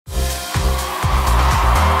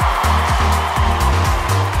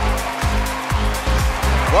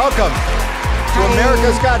Welcome to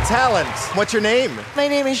America's Got Talent. What's your name? My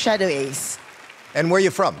name is Shadow Ace. And where are you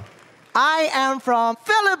from? I am from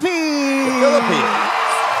Philippines. The Philippines.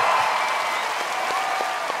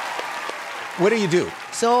 What do you do?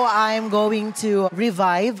 So I'm going to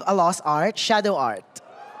revive a lost art, shadow art.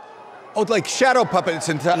 Oh, like shadow puppets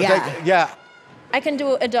and stuff. Yeah. Yeah. I can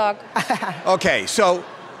do a dog. Okay, so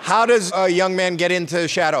how does a young man get into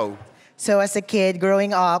shadow? So as a kid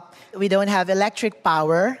growing up, we don't have electric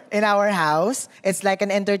power in our house. It's like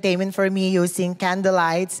an entertainment for me using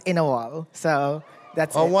candlelights in a wall. So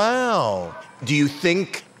that's it. Oh, wow. Do you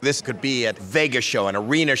think this could be a Vegas show, an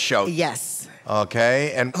arena show? Yes.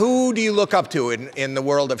 Okay, and who do you look up to in the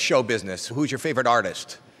world of show business? Who's your favorite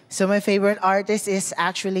artist? So my favorite artist is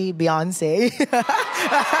actually Beyonce.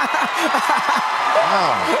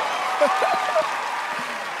 Wow.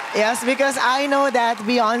 Yes, because I know that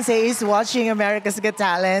Beyonce is watching America's Got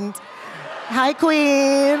Talent. Hi,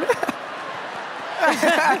 Queen.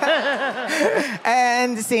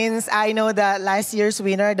 And since I know that last year's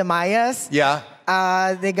winner, the Mayas, Yeah.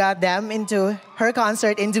 they got them into her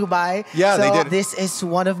concert in Dubai. Yeah, so they did. This is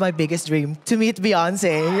one of my biggest dreams, to meet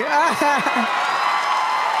Beyonce.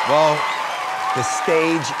 Well, the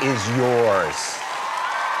stage is yours.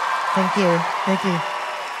 Thank you. Thank you.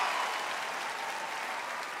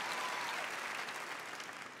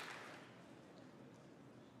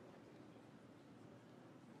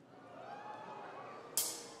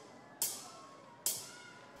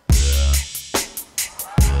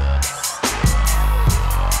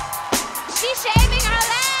 She's shaving her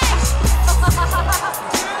legs.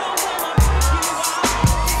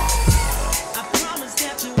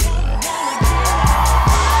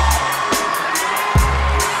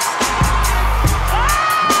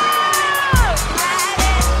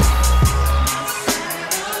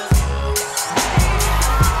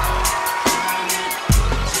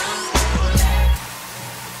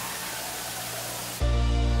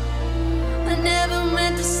 I never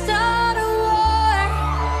meant to start a war.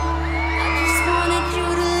 I just wanted you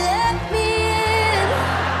to let me in.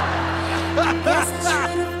 Guess I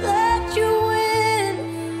should have let you in.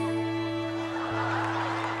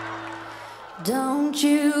 Don't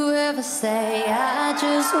you ever say I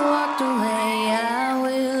just walked away. I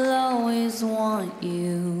will always want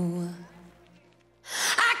you.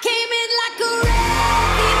 I came in like a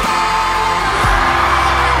wrecking ball.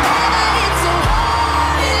 I never hit so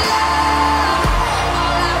hard in love.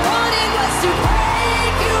 All I wanted was to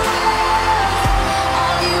break you off.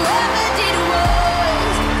 All you ever did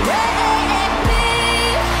was wreck me.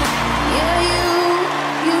 Yeah,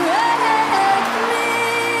 you wrecked me.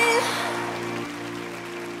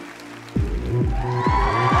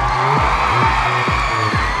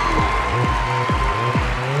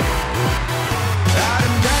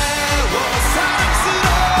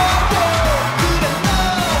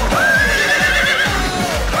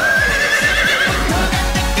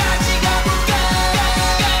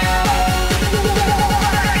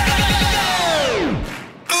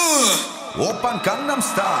 오빤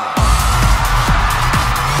강남스타일